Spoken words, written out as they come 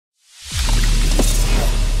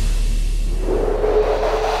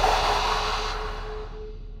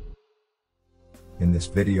In this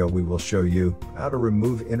video we will show you how to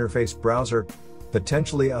remove InterfaceBrowser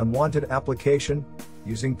potentially unwanted application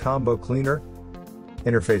using Combo Cleaner.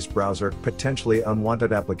 InterfaceBrowser potentially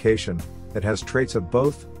unwanted application that has traits of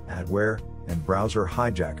both adware and browser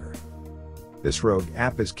hijacker. This rogue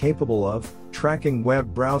app is capable of tracking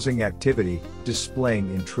web browsing activity, displaying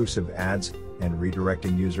intrusive ads, and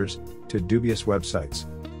redirecting users to dubious websites.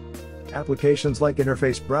 Applications like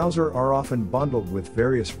InterfaceBrowser are often bundled with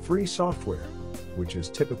various free software, which is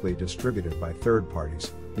typically distributed by third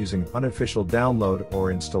parties using unofficial download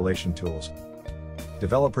or installation tools.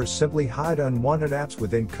 Developers simply hide unwanted apps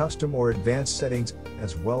within custom or advanced settings,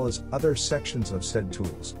 as well as other sections of said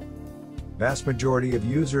tools. Vast majority of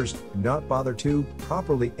users do not bother to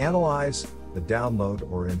properly analyze the download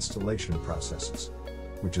or installation processes,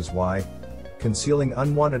 which is why concealing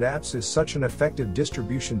unwanted apps is such an effective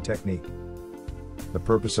distribution technique. The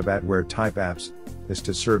purpose of adware type apps is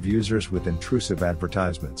to serve users with intrusive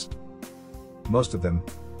advertisements. Most of them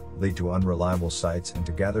lead to unreliable sites and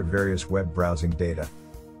to gather various web browsing data.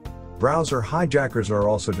 Browser hijackers are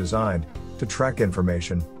also designed to track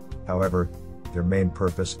information. However, their main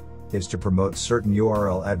purpose is to promote certain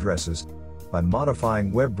URL addresses by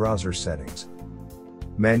modifying web browser settings.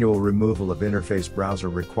 Manual removal of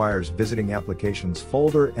InterfaceBrowser requires visiting Applications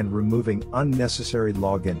folder and removing unnecessary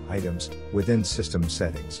login items within system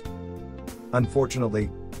settings. Unfortunately,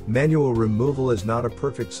 manual removal is not a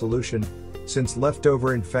perfect solution, since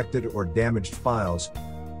leftover infected or damaged files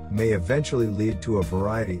may eventually lead to a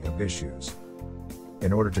variety of issues.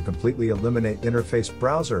 In order to completely eliminate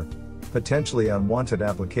InterfaceBrowser potentially unwanted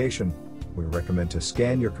application, we recommend to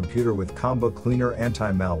scan your computer with Combo Cleaner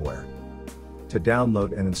anti-malware. To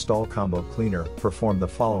download and install Combo Cleaner, perform the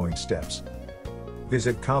following steps.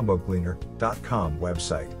 Visit combocleaner.com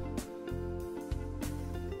website.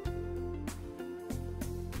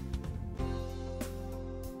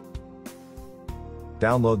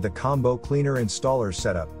 Download the Combo Cleaner installer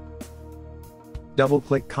setup.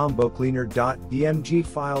 Double-click combocleaner.img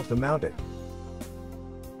file to mount it.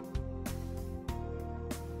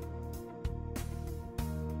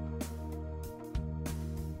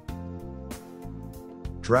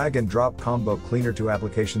 Drag and drop Combo Cleaner to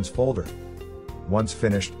Applications folder. Once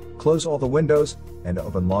finished, close all the windows and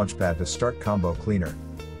open Launchpad to start Combo Cleaner.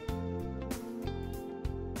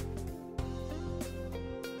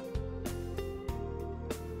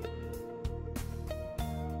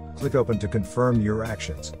 Click Open to confirm your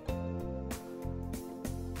actions.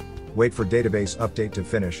 Wait for database update to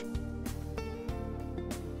finish.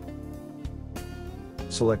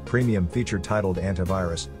 Select Premium feature titled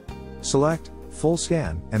Antivirus. Select Full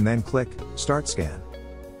Scan and then click Start Scan.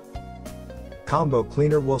 Combo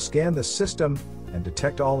Cleaner will scan the system and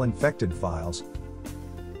detect all infected files.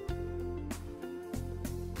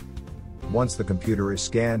 Once the computer is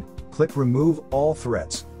scanned, click Remove All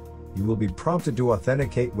Threats. You will be prompted to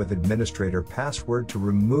authenticate with administrator password to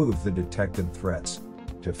remove the detected threats.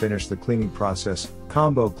 To finish the cleaning process,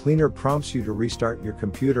 Combo Cleaner prompts you to restart your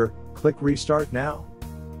computer. Click Restart Now.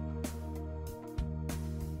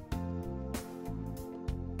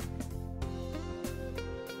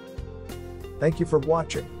 Thank you for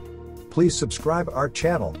watching. Please subscribe our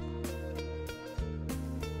channel